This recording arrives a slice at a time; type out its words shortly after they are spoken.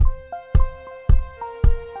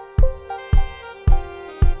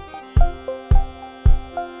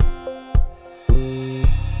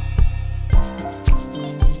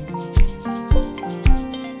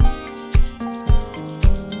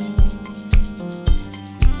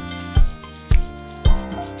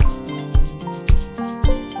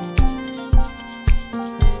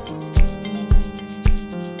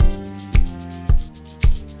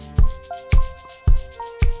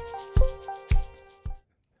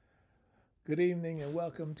Good evening and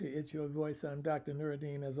welcome to It's Your Voice. I'm Dr.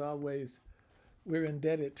 Nuruddin. As always, we're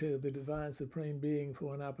indebted to the Divine Supreme Being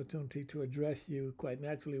for an opportunity to address you. Quite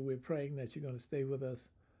naturally, we're praying that you're going to stay with us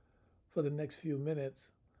for the next few minutes.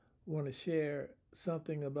 We want to share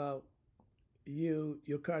something about you,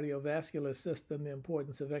 your cardiovascular system, the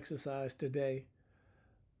importance of exercise today,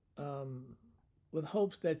 um, with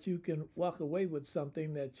hopes that you can walk away with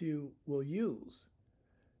something that you will use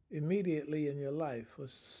immediately in your life. For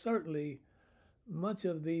certainly, much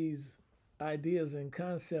of these ideas and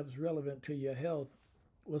concepts relevant to your health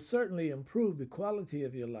will certainly improve the quality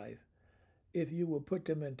of your life if you will put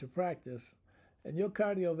them into practice. And your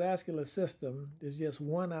cardiovascular system is just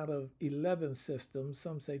one out of 11 systems,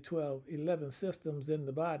 some say 12, 11 systems in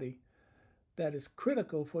the body that is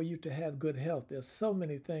critical for you to have good health. There's so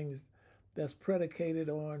many things that's predicated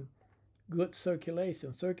on good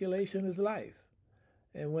circulation. Circulation is life.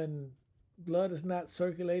 And when blood is not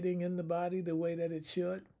circulating in the body the way that it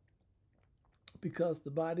should, because the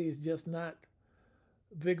body is just not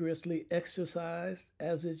vigorously exercised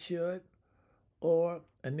as it should, or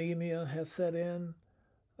anemia has set in,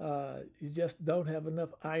 you just don't have enough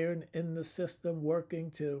iron in the system working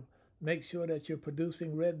to make sure that you're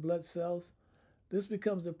producing red blood cells. This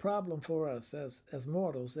becomes a problem for us as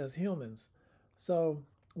mortals, as humans. So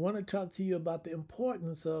I want to talk to you about the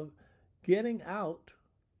importance of getting out.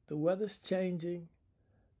 The weather's changing.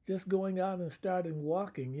 Just going out and starting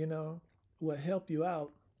walking, will help you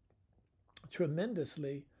out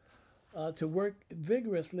tremendously to work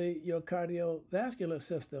vigorously your cardiovascular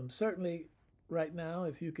system. Certainly, right now,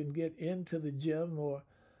 if you can get into the gym or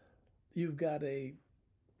you've got a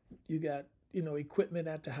you got equipment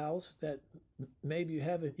at the house that maybe you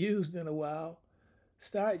haven't used in a while,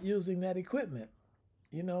 start using that equipment.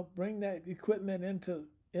 Bring that equipment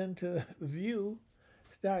into view,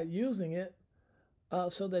 start using it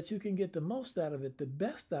so that you can get the most out of it, the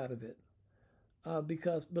best out of it.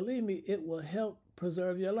 Because believe me, it will help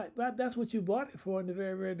preserve your life. But that's what you bought it for in the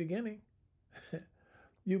very, very beginning.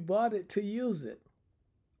 You bought it to use it.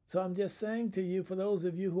 So I'm just saying to you, for those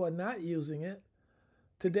of you who are not using it,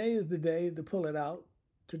 today is the day to pull it out.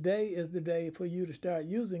 Today is the day for you to start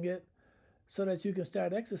using it so that you can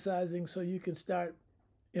start exercising, so you can start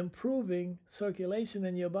improving circulation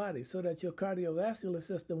in your body, so that your cardiovascular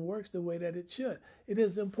system works the way that it should. It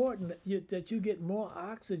is important that you get more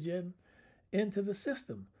oxygen into the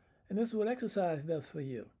system. And this is what exercise does for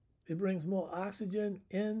you. It brings more oxygen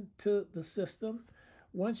into the system.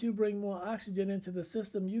 Once you bring more oxygen into the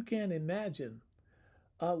system, you can't imagine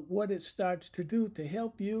what it starts to do to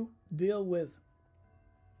help you deal with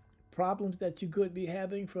problems that you could be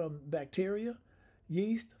having from bacteria,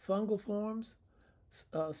 yeast, fungal forms.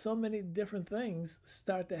 So many different things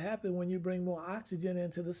start to happen when you bring more oxygen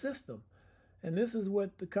into the system. And this is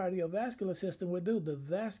what the cardiovascular system would do, the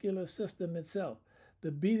vascular system itself,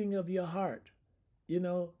 the beating of your heart, you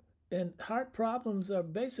know. And heart problems are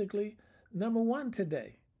basically number one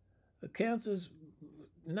today. The cancer's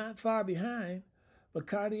not far behind, but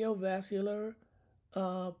cardiovascular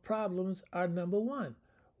problems are number one.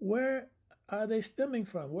 Where are they stemming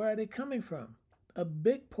from? Where are they coming from? A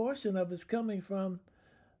big portion of it's coming from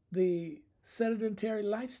the sedentary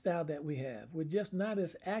lifestyle that we have. We're just not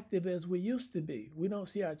as active as we used to be. We don't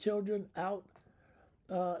see our children out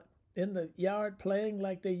uh, in the yard playing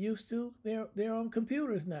like they used to. They're on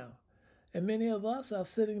computers now. And many of us are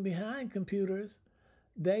sitting behind computers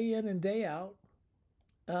day in and day out,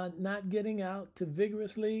 not getting out to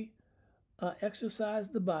vigorously exercise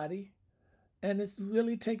the body. And it's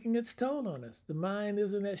really taking its toll on us. The mind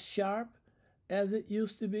isn't as sharp as it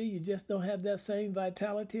used to be. You just don't have that same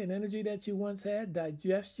vitality and energy that you once had.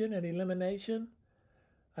 Digestion and elimination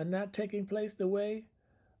are not taking place the way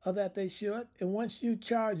that they should. And once you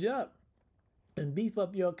charge up and beef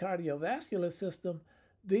up your cardiovascular system,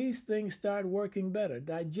 these things start working better.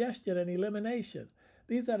 Digestion and elimination.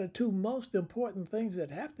 These are the two most important things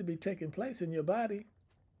that have to be taking place in your body.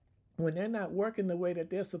 When they're not working the way that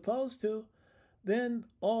they're supposed to, then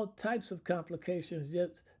all types of complications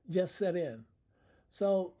just set in.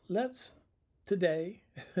 So let's today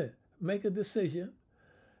make a decision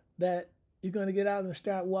that you're going to get out and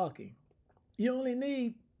start walking. You only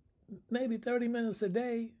need maybe 30 minutes a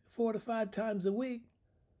day, 4 to 5 times a week.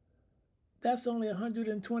 That's only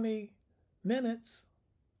 120 minutes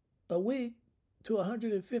a week to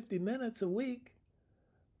 150 minutes a week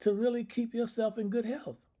to really keep yourself in good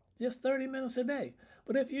health. Just 30 minutes a day.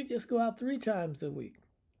 But if you just go out 3 times a week,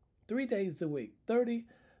 3 days a week, 30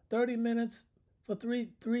 minutes for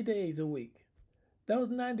three days a week, those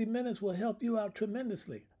 90 minutes will help you out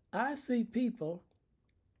tremendously. I see people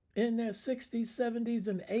in their 60s, 70s,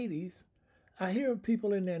 and 80s I hear of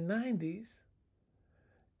people in their 90s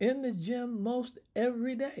in the gym most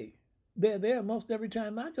every day. They're there most every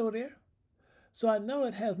time I go there. So I know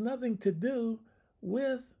it has nothing to do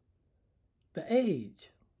with the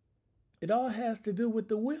age. It all has to do with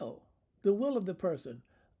the will of the person.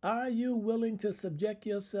 Are you willing to subject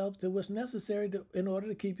yourself to what's necessary in order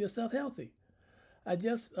to keep yourself healthy? I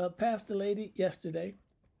just passed a lady yesterday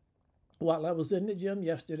while I was in the gym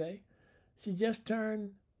yesterday. She just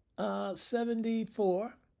turned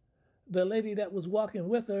 74. The lady that was walking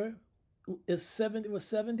with her was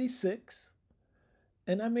 76.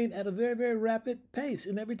 And I mean at a very, very rapid pace.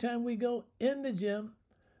 And every time we go in the gym,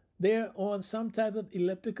 they're on some type of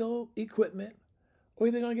elliptical equipment,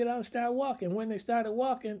 or they're going to get out and start walking. When they started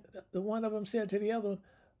walking, the one of them said to the other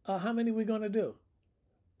one, how many are we going to do?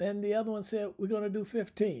 And the other one said, we're going to do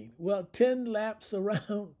 15. Well, 10 laps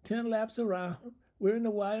around, 10 laps around, we're in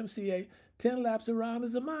the YMCA, 10 laps around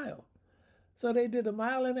is a mile. So they did a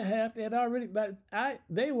mile and a half. They had already,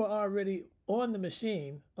 they were already on the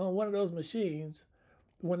machine, on one of those machines,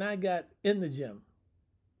 when I got in the gym.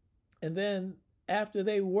 And then after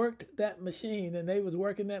they worked that machine, and they was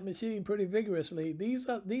working that machine pretty vigorously, these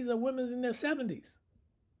are women in their 70s.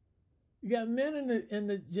 You got men in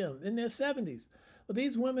the gym in their 70s. But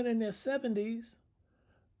these women in their 70s,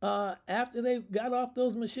 after they got off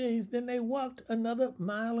those machines, then they walked another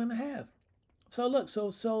mile and a half. So look,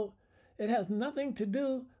 so it has nothing to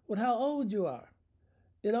do with how old you are.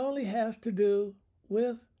 It only has to do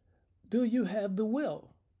with, do you have the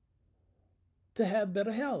will to have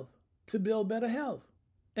better health, to build better health?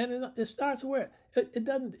 And it starts where? It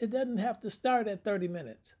doesn't have to start at 30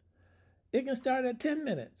 minutes. It can start at 10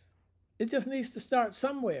 minutes. It just needs to start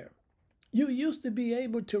somewhere. You used to be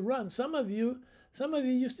able to run. Some of you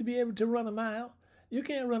used to be able to run a mile. You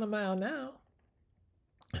can't run a mile now.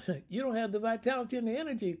 You don't have the vitality and the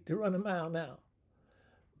energy to run a mile now.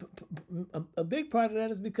 A big part of that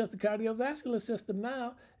is because the cardiovascular system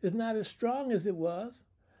now is not as strong as it was,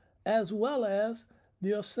 as well as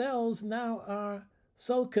your cells now are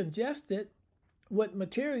so congested with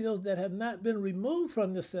materials that have not been removed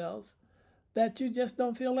from the cells that you just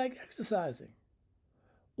don't feel like exercising.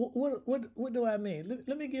 What do I mean?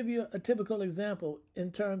 Let me give you a typical example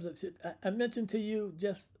in terms of, I mentioned to you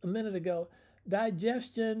just a minute ago,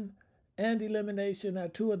 digestion and elimination are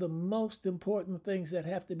two of the most important things that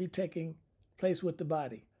have to be taking place with the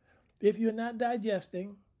body. If you're not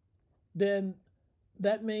digesting, then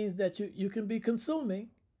that means that you can be consuming,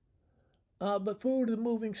 but food is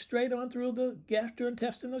moving straight on through the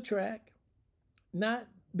gastrointestinal tract, not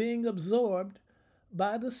being absorbed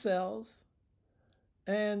by the cells.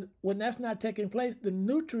 And when that's not taking place, the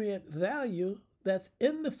nutrient value that's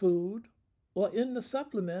in the food or in the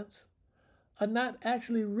supplements are not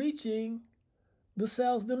actually reaching the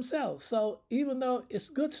cells themselves. So even though it's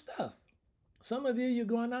good stuff, some of you, you're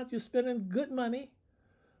going out, you're spending good money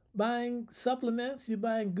buying supplements, you're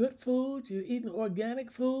buying good foods, you're eating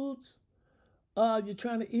organic foods, you're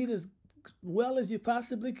trying to eat as well as you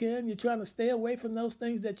possibly can, you're trying to stay away from those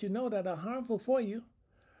things that you know that are harmful for you,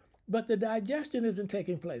 but the digestion isn't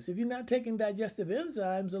taking place. If you're not taking digestive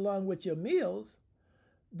enzymes along with your meals,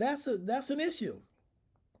 that's an issue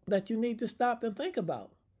that you need to stop and think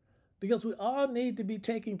about. Because we all need to be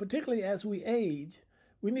taking, particularly as we age,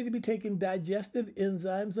 we need to be taking digestive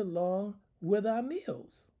enzymes along with our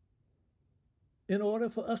meals in order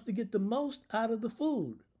for us to get the most out of the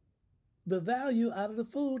food, the value out of the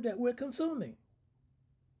food that we're consuming.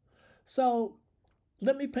 So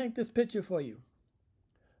let me paint this picture for you.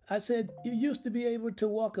 I said you used to be able to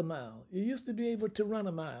walk a mile. You used to be able to run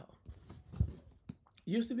a mile.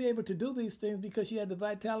 You used to be able to do these things because you had the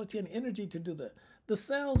vitality and energy to do that. The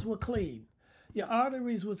cells were clean. Your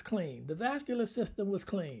arteries was clean. The vascular system was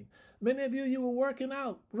clean. Many of you, you were working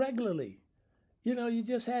out regularly. You know, you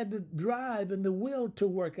just had the drive and the will to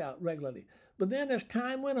work out regularly. But then as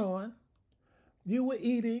time went on, you were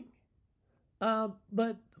eating,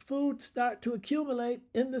 but food start to accumulate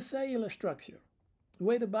in the cellular structure. The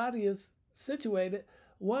way the body is situated,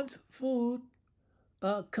 once food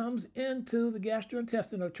comes into the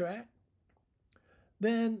gastrointestinal tract,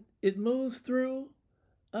 then it moves through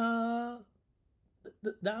down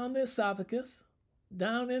the esophagus,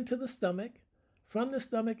 down into the stomach, from the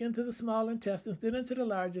stomach into the small intestines, then into the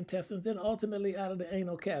large intestines, then ultimately out of the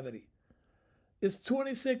anal cavity. It's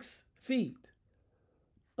 26 feet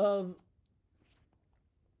of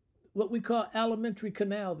what we call alimentary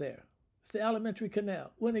canal there. It's the alimentary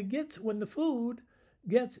canal. When the food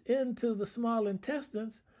gets into the small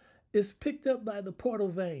intestines, it's picked up by the portal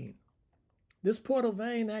vein. This portal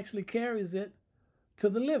vein actually carries it to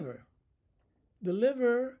the liver. The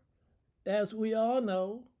liver as we all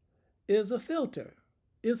know, is a filter.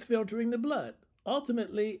 It's filtering the blood.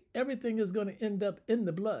 Ultimately, everything is going to end up in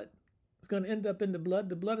the blood. It's going to end up in the blood.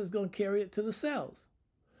 The blood is going to carry it to the cells.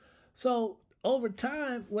 So over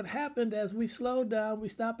time, what happened as we slowed down, we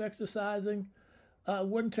stopped exercising,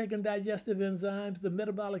 weren't taking digestive enzymes, the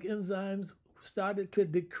metabolic enzymes started to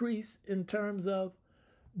decrease in terms of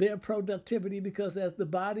their productivity because as the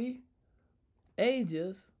body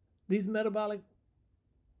ages, these metabolic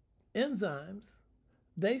enzymes,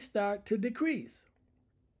 they start to decrease.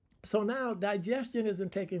 So now digestion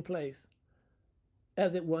isn't taking place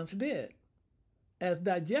as it once did. As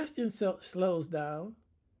digestion slows down,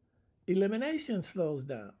 elimination slows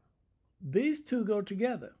down. These two go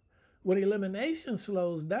together. When elimination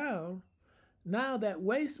slows down, now that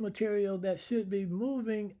waste material that should be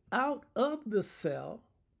moving out of the cell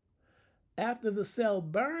after the cell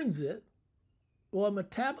burns it or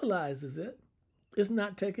metabolizes it is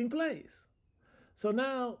not taking place. So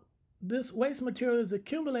now this waste material is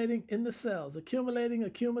accumulating in the cells,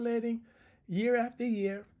 accumulating year after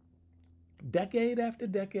year, decade after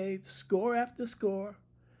decade, score after score.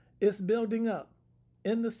 It's building up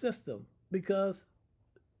in the system because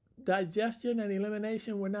digestion and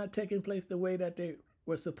elimination were not taking place the way that they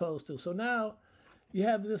were supposed to. So now you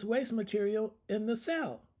have this waste material in the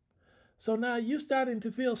cell. So now you're starting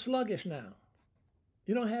to feel sluggish now.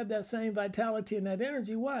 You don't have that same vitality and that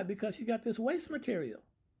energy. Why? Because you got this waste material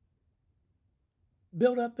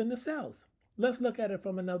built up in the cells. Let's look at it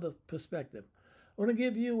from another perspective. I want to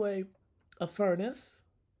give you a furnace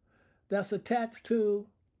that's attached to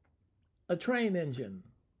a train engine.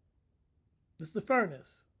 This is the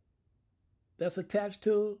furnace that's attached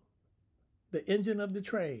to the engine of the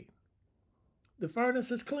train. The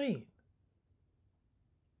furnace is clean.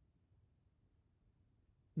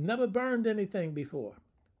 Never burned anything before.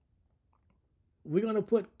 We're going to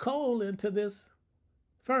put coal into this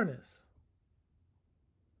furnace.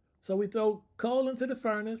 So we throw coal into the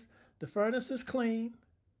furnace. The furnace is clean.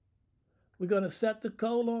 We're going to set the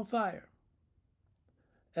coal on fire.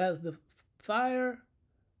 As the fire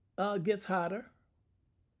gets hotter,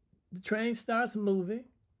 the train starts moving.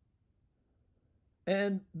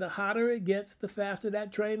 And the hotter it gets, the faster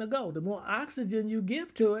that train will go. The more oxygen you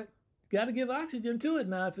give to it, you got to give oxygen to it.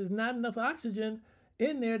 Now, if there's not enough oxygen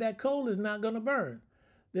in there, that coal is not going to burn.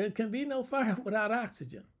 There can be no fire without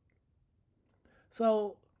oxygen.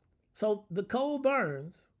 So the coal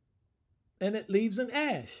burns and it leaves an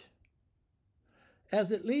ash.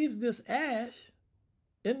 As it leaves this ash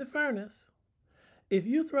in the furnace, if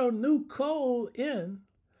you throw new coal in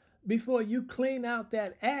before you clean out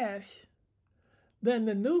that ash, then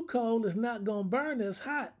the new coal is not going to burn as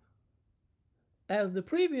hot as the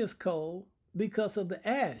previous coal because of the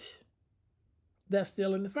ash that's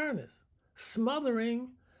still in the furnace, smothering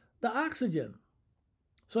the oxygen.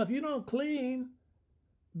 So if you don't clean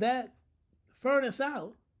that furnace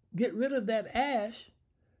out, get rid of that ash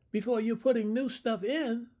before you're putting new stuff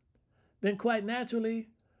in, then quite naturally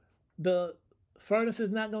the furnace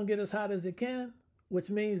is not going to get as hot as it can, which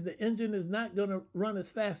means the engine is not going to run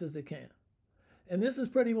as fast as it can. And this is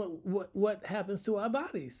pretty much what happens to our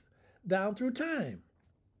bodies down through time.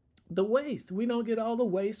 The waste, we don't get all the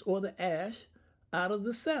waste or the ash out of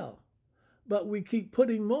the cell, but we keep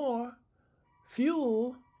putting more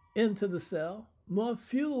fuel into the cell, more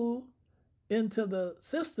fuel into the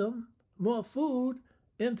system, more food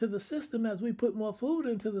into the system. As we put more food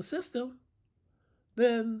into the system,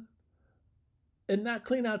 then and not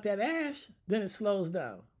clean out that ash, then it slows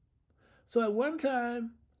down. So at one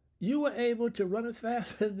time, you were able to run as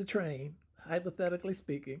fast as the train, hypothetically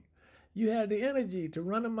speaking. You had the energy to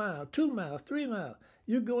run a mile, 2 miles, 3 miles.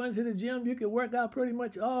 You go into the gym, you could work out pretty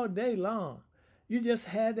much all day long. You just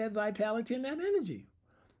had that vitality and that energy.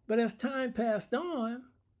 But as time passed on,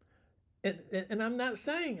 and I'm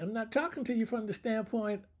not talking to you from the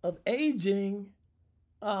standpoint of aging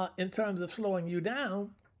in terms of slowing you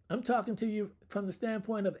down. I'm talking to you from the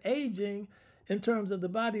standpoint of aging in terms of the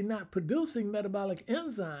body not producing metabolic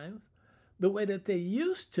enzymes the way that they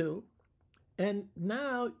used to. And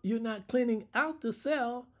now you're not cleaning out the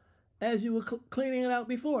cell as you were cleaning it out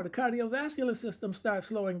before. The cardiovascular system starts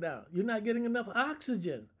slowing down. You're not getting enough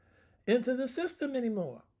oxygen into the system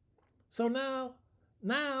anymore. So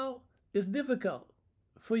now it's difficult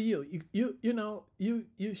for you.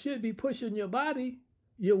 You should be pushing your body,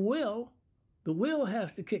 your will. The will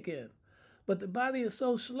has to kick in. But the body is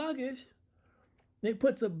so sluggish, it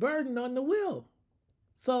puts a burden on the will.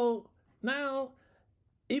 So now,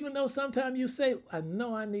 even though sometimes you say, I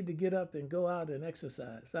know I need to get up and go out and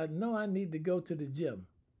exercise. I know I need to go to the gym.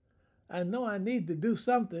 I know I need to do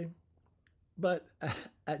something, but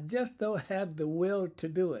I just don't have the will to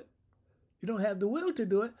do it. You don't have the will to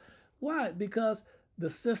do it. Why? Because the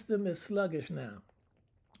system is sluggish now.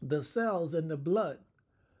 The cells in the blood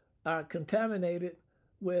are contaminated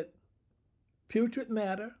with putrid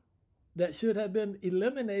matter that should have been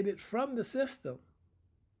eliminated from the system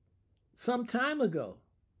some time ago.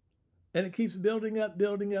 And it keeps building up,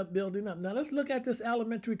 building up, building up. Now let's look at this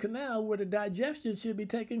alimentary canal where the digestion should be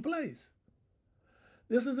taking place.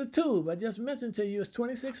 This is a tube I just mentioned to you. It's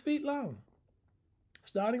 26 feet long.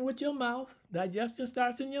 Starting with your mouth, digestion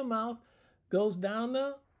starts in your mouth, goes down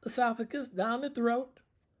the esophagus, down the throat,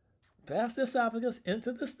 past the esophagus,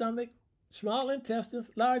 into the stomach, small intestines,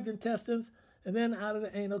 large intestines, and then out of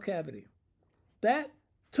the anal cavity. That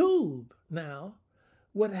tube now,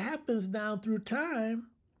 what happens down through time,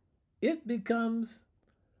 it becomes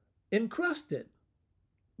encrusted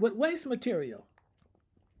with waste material.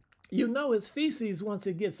 You know it's feces once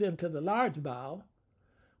it gets into the large bowel,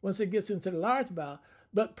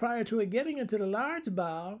 but prior to it getting into the large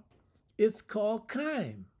bowel, it's called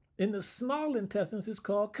chyme. In the small intestines, it's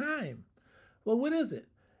called chyme. Well, what is it?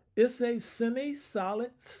 It's a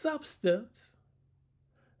semi-solid substance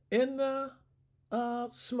in the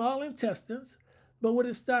small intestines, but what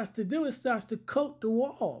it starts to do, it starts to coat the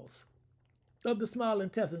walls of the small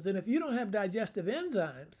intestines. And if you don't have digestive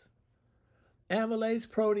enzymes, amylase,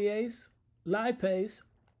 protease, lipase,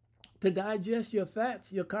 to digest your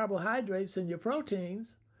fats, your carbohydrates, and your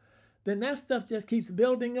proteins, then that stuff just keeps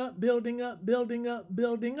building up, building up, building up,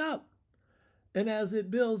 building up. And as it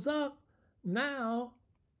builds up, now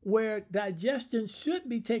where digestion should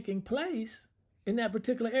be taking place in that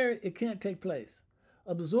particular area, it can't take place.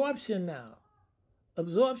 Absorption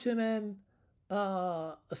and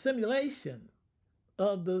assimilation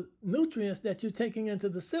of the nutrients that you're taking into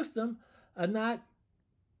the system are not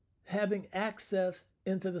having access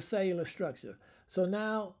into the cellular structure. So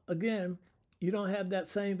now, again, you don't have that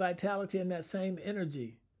same vitality and that same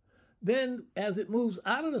energy. Then, as it moves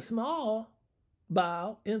out of the small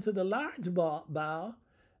bowel into the large bowel,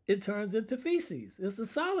 it turns into feces. It's a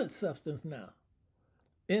solid substance now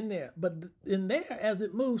in there. But in there, as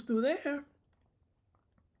it moves through there,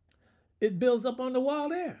 it builds up on the wall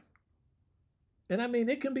there. And I mean,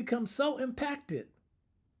 it can become so impacted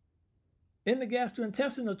in the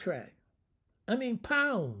gastrointestinal tract. I mean,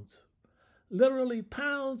 pounds, literally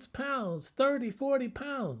pounds, 30, 40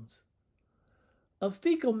 pounds of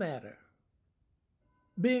fecal matter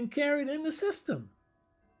being carried in the system,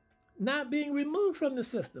 not being removed from the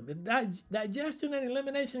system. If digestion and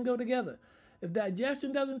elimination go together. If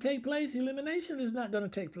digestion doesn't take place, elimination is not going to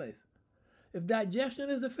take place. If digestion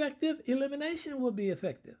is effective, elimination will be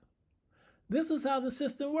effective. This is how the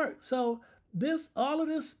system works. So all of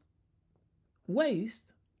this waste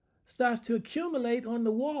starts to accumulate on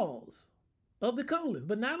the walls of the colon.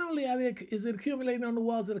 But not only is it accumulating on the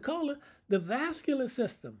walls of the colon, the vascular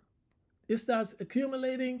system, it starts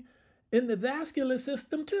accumulating in the vascular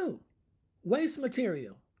system too, waste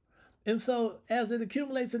material. And so as it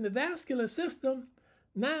accumulates in the vascular system,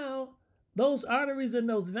 now those arteries and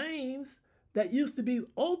those veins that used to be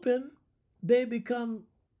open, they become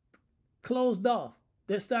closed off.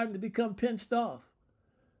 They're starting to become pinched off.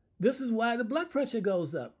 This is why the blood pressure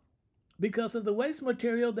goes up, because of the waste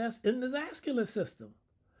material that's in the vascular system.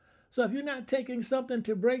 So if you're not taking something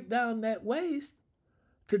to break down that waste,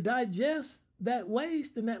 to digest that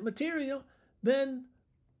waste and that material, then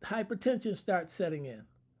hypertension starts setting in.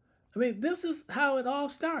 I mean, this is how it all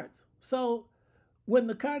starts. So when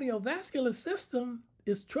the cardiovascular system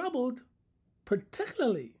is troubled,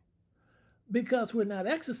 particularly because we're not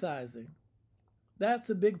exercising,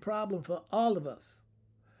 that's a big problem for all of us.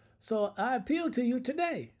 So I appeal to you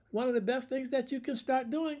today. One of the best things that you can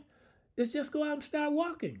start doing is just go out and start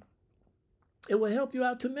walking. It will help you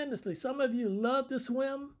out tremendously. Some of you love to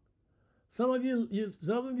swim. Some of you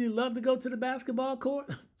love to go to the basketball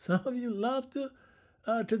court. Some of you love to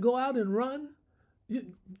go out and run.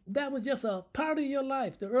 That was just a part of your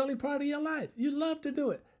life, the early part of your life. You love to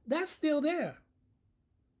do it. That's still there.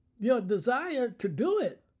 Your desire to do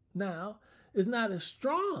it now is not as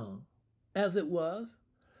strong as it was,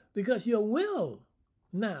 because your will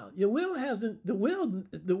hasn't, the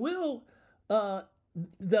will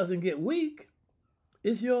doesn't get weak.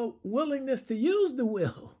 It's your willingness to use the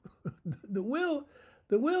will. the will,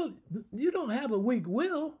 you don't have a weak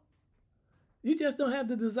will. You just don't have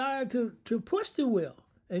the desire to push the will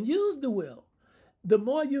and use the will. The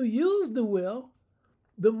more you use the will,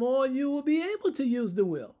 the more you will be able to use the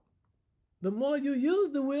will. The more you use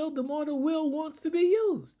the will, the more the will wants to be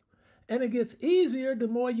used. And it gets easier the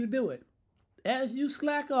more you do it. As you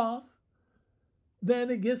slack off, then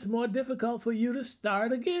it gets more difficult for you to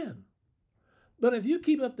start again. But if you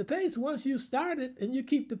keep up the pace, once you start it and you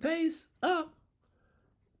keep the pace up,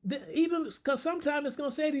 even because sometimes it's going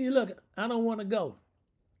to say to you, look, I don't want to go.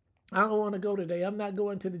 I don't want to go today. I'm not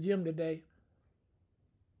going to the gym today.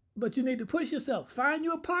 But you need to push yourself. Find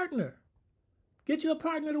you a partner. Get you a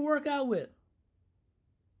partner to work out with.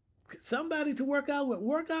 Somebody to work out with.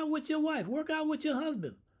 Work out with your wife. Work out with your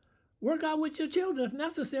husband. Work out with your children if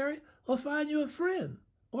necessary, or find you a friend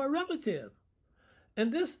or a relative.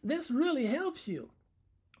 And this really helps you,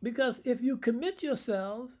 because if you commit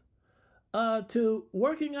yourselves to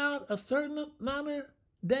working out a certain amount of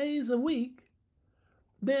days a week,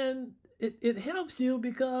 then it helps you,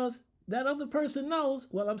 because that other person knows,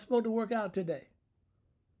 well, I'm supposed to work out today.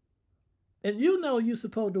 And you know you're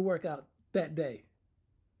supposed to work out that day.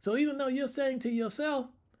 So even though you're saying to yourself,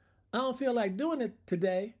 I don't feel like doing it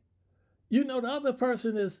today, you know the other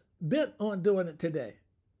person is bent on doing it today.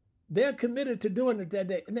 They're committed to doing it that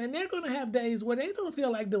day. And then they're going to have days where they don't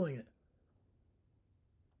feel like doing it.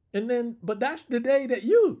 And then, but that's the day that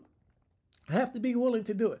you have to be willing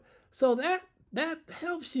to do it. So that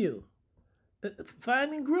helps you.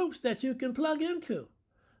 Finding groups that you can plug into.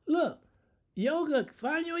 Look, yoga,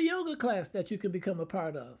 find you a yoga class that you can become a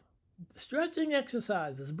part of. Stretching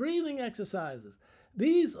exercises, breathing exercises.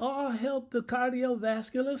 These all help the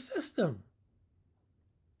cardiovascular system.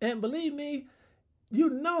 And believe me, you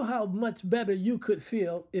know how much better you could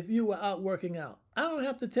feel if you were out working out. I don't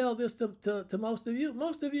have to tell this to most of you.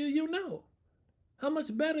 Most of you, you know how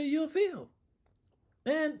much better you'll feel.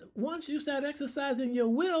 And once you start exercising your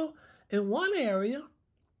will in one area,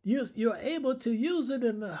 you're able to use it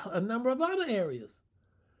in a number of other areas.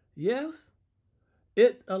 Yes,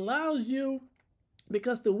 it allows you,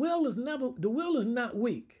 because the will is not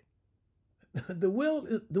weak. The will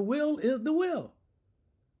is the will.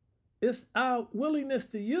 It's our willingness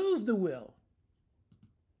to use the will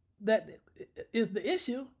that is the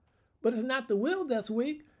issue, but it's not the will that's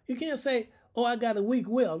weak. You can't say, oh, I got a weak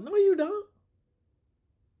will. No, you don't.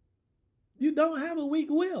 You don't have a weak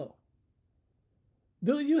will.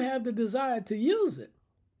 Do you have the desire to use it?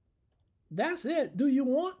 That's it. Do you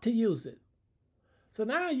want to use it? So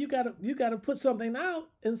now you gotta put something out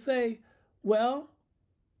and say, well,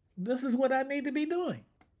 this is what I need to be doing.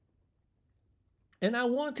 And I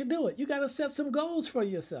want to do it. You got to set some goals for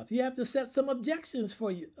yourself. You have to set some objections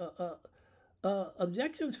for you,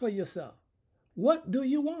 objections for yourself. What do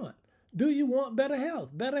you want? Do you want better health?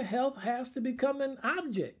 Better health has to become an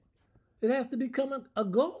object. It has to become a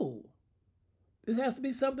goal. It has to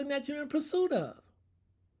be something that you're in pursuit of.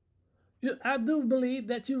 I do believe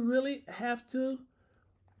that you really have to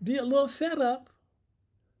be a little fed up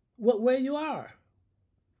with where you are.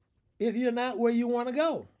 If you're not where you want to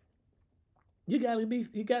go, you gotta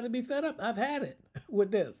be fed up. I've had it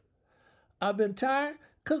with this. I've been tired.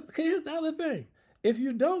 Cause here's the other thing: if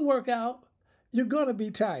you don't work out, you're gonna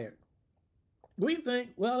be tired. We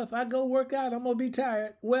think, well, if I go work out, I'm gonna be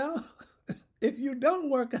tired. Well, if you don't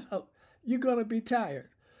work out, you're gonna be tired.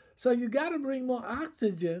 So you got to bring more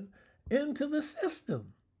oxygen into the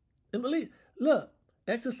system. And believe, look,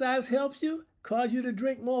 exercise helps you, cause you to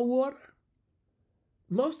drink more water.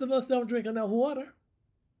 Most of us don't drink enough water.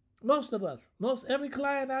 Most of us, every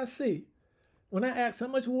client I see, when I ask how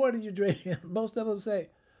much water you drink, most of them say,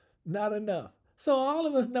 not enough. So all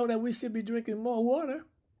of us know that we should be drinking more water,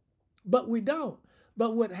 but we don't.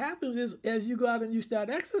 But what happens is, as you go out and you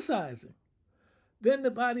start exercising, then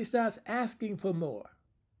the body starts asking for more.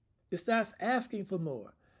 It starts asking for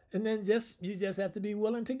more. And then you just have to be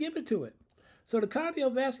willing to give it to it. So the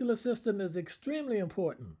cardiovascular system is extremely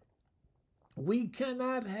important. We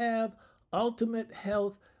cannot have ultimate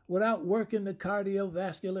health without working the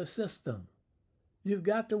cardiovascular system. You've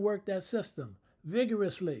got to work that system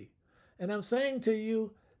vigorously. And I'm saying to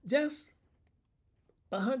you, just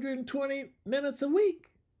 120 minutes a week,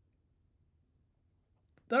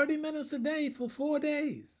 30 minutes a day for 4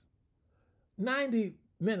 days, 90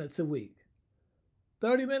 minutes a week,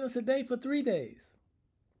 30 minutes a day for 3 days.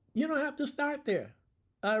 You don't have to start there.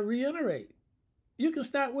 I reiterate, you can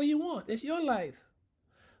start where you want. It's your life.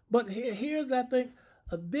 But here's, I think,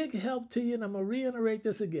 a big help to you, and I'm going to reiterate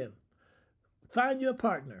this again. Find your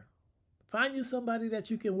partner. Find you somebody that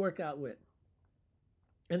you can work out with.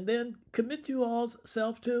 And then commit you all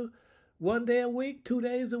self to 1 day a week, 2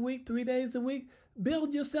 days a week, 3 days a week.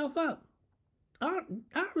 Build yourself up. I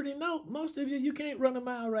already know most of you can't run a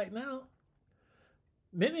mile right now.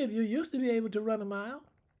 Many of you used to be able to run a mile,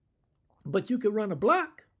 but you could run a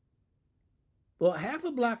block or half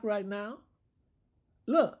a block right now.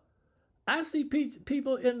 Look, I see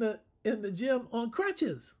people in the gym on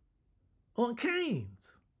crutches. on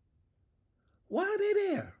canes. Why are they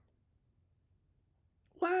there?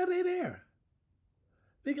 Why are they there?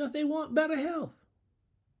 Because they want better health.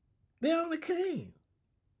 They're on a cane,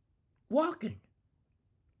 walking.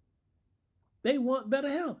 They want better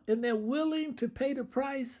health, and they're willing to pay the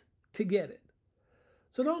price to get it.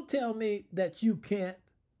 So don't tell me that you can't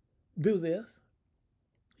do this.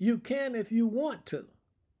 You can if you want to,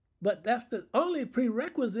 but that's the only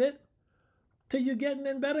prerequisite to you getting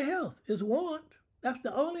in better health is want. That's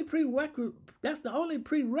the only prerequisite. That's the only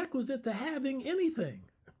prerequisite to having anything.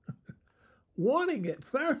 Wanting it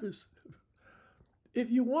first.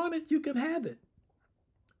 If you want it, you can have it.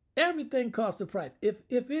 Everything costs a price. If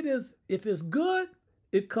it's good,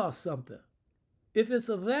 it costs something. If it's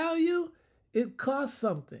of value, it costs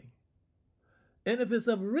something. And if it's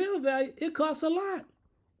of real value, it costs a lot.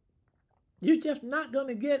 You're just not going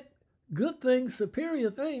to get good things,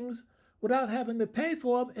 superior things, without having to pay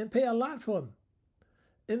for them and pay a lot for them.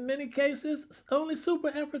 In many cases, only super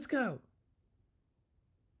efforts count.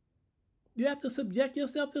 You have to subject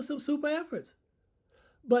yourself to some super efforts.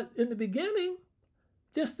 But in the beginning,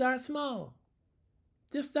 just start small.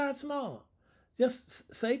 Just start small.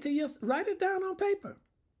 Just say to yourself, write it down on paper.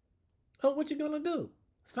 Oh, what you're going to do?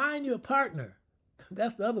 Find you a partner.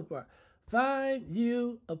 That's the other part. Find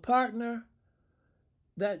you a partner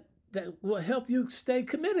that will help you stay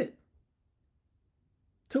committed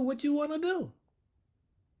to what you want to do.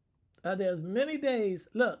 There's many days.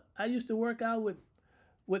 Look, I used to work out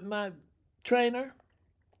with my trainer,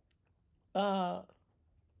 and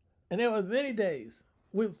there were many days.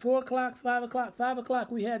 With 4 o'clock, 5 o'clock, 5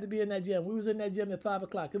 o'clock, we had to be in that gym. We was in that gym at 5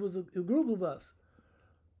 o'clock. It was a group of us,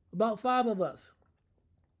 about 5 of us.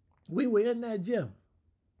 We were in that gym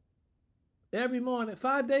every morning,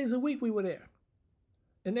 5 days a week. We were there,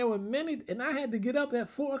 and there were many. And I had to get up at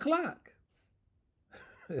 4 o'clock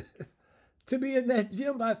to be in that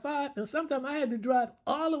gym by 5. And sometimes I had to drive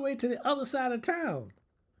all the way to the other side of town,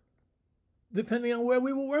 depending on where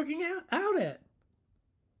we were working out at.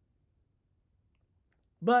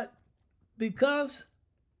 But because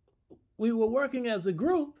we were working as a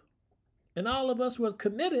group and all of us were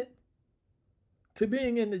committed to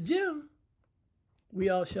being in the gym, we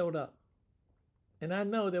all showed up. And I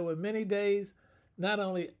know there were many days, not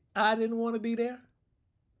only I didn't want to be there,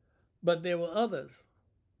 but there were others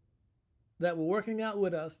that were working out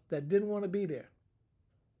with us that didn't want to be there.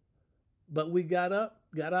 But we got up,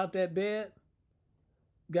 got out that bed,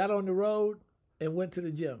 got on the road, and went to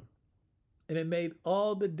the gym. And it made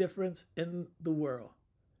all the difference in the world.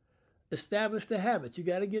 Establish the habits. You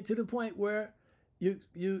got to get to the point where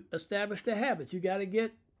you establish the habits. You got to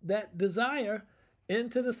get that desire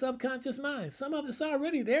into the subconscious mind. Some of it's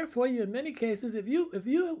already there for you in many cases. If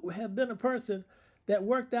you have been a person that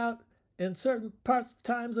worked out in certain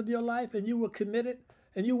times of your life and you were committed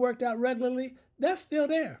and you worked out regularly, that's still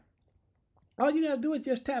there. All you got to do is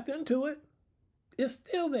just tap into it. It's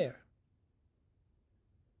still there.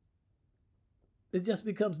 It just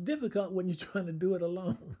becomes difficult when you're trying to do it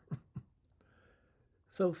alone.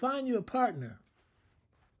 So find you a partner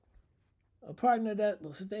that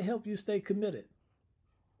will help you stay committed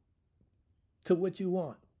to what you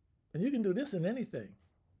want. And you can do this in anything,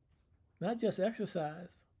 not just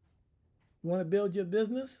exercise. You want to build your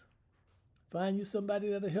business? Find you somebody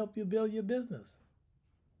that'll help you build your business.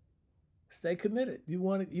 Stay committed. You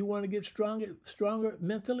want to get stronger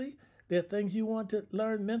mentally? There are things you want to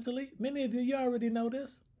learn mentally. Many of you already know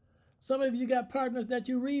this. Some of you got partners that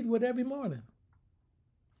you read with every morning.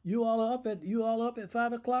 You all up at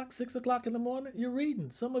 5 o'clock, 6 o'clock in the morning. You're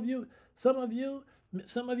reading. Some of you in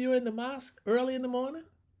the mosque early in the morning.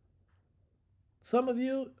 Some of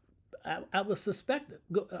you, I would suspect,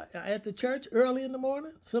 at the church early in the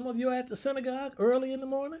morning. Some of you are at the synagogue early in the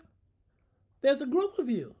morning. There's a group of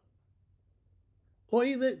you. Or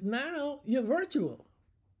either now you're virtual.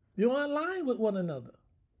 You're online with one another.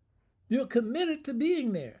 You're committed to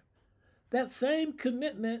being there. That same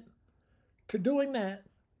commitment to doing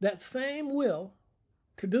that same will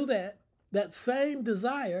to do that same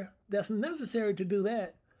desire that's necessary to do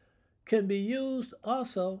that can be used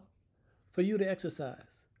also for you to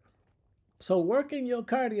exercise. So working your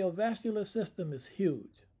cardiovascular system is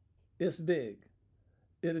huge. It's big.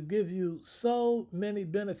 It'll give you so many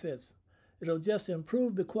benefits. It'll just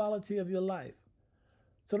improve the quality of your life.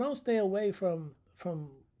 So don't stay away from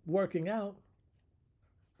working out.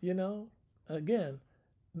 Again,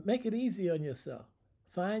 make it easy on yourself.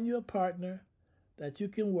 Find you a partner that you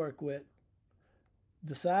can work with.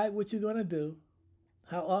 Decide what you're going to do,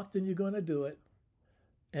 how often you're going to do it,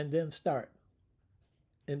 and then start.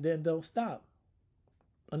 And then don't stop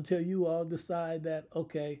until you all decide that,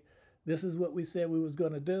 okay, This is what we said we was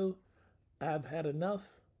going to do. I've had enough.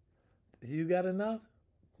 You got enough?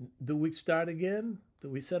 Do we start again? Do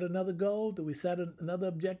we set another goal? Do we set another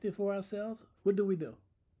objective for ourselves? What do we do?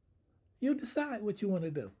 You decide what you want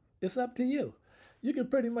to do. It's up to you. You can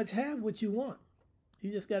pretty much have what you want.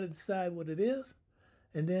 You just got to decide what it is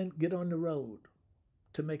and then get on the road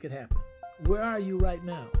to make it happen. Where are you right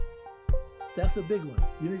now? That's a big one.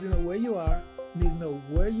 You need to know where you are. You need to know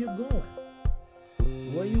where you're going,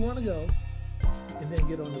 where you want to go, and then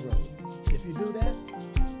get on the road. If you do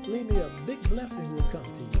that, believe me, a big blessing will come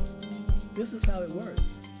to you. This is how it works.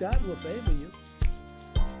 God will favor you,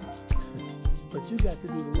 but you got to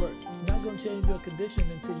do the work. You're not going to change your condition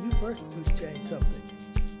until you first change something.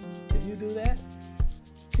 If you do that,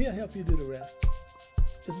 He'll help you do the rest.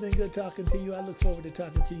 It's been good talking to you. I look forward to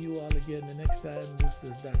talking to you all again the next time. This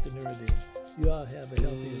is Dr. Nuruddin. You all have a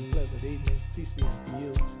healthy and pleasant evening. Peace be unto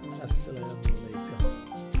you. Assalamu alaikum.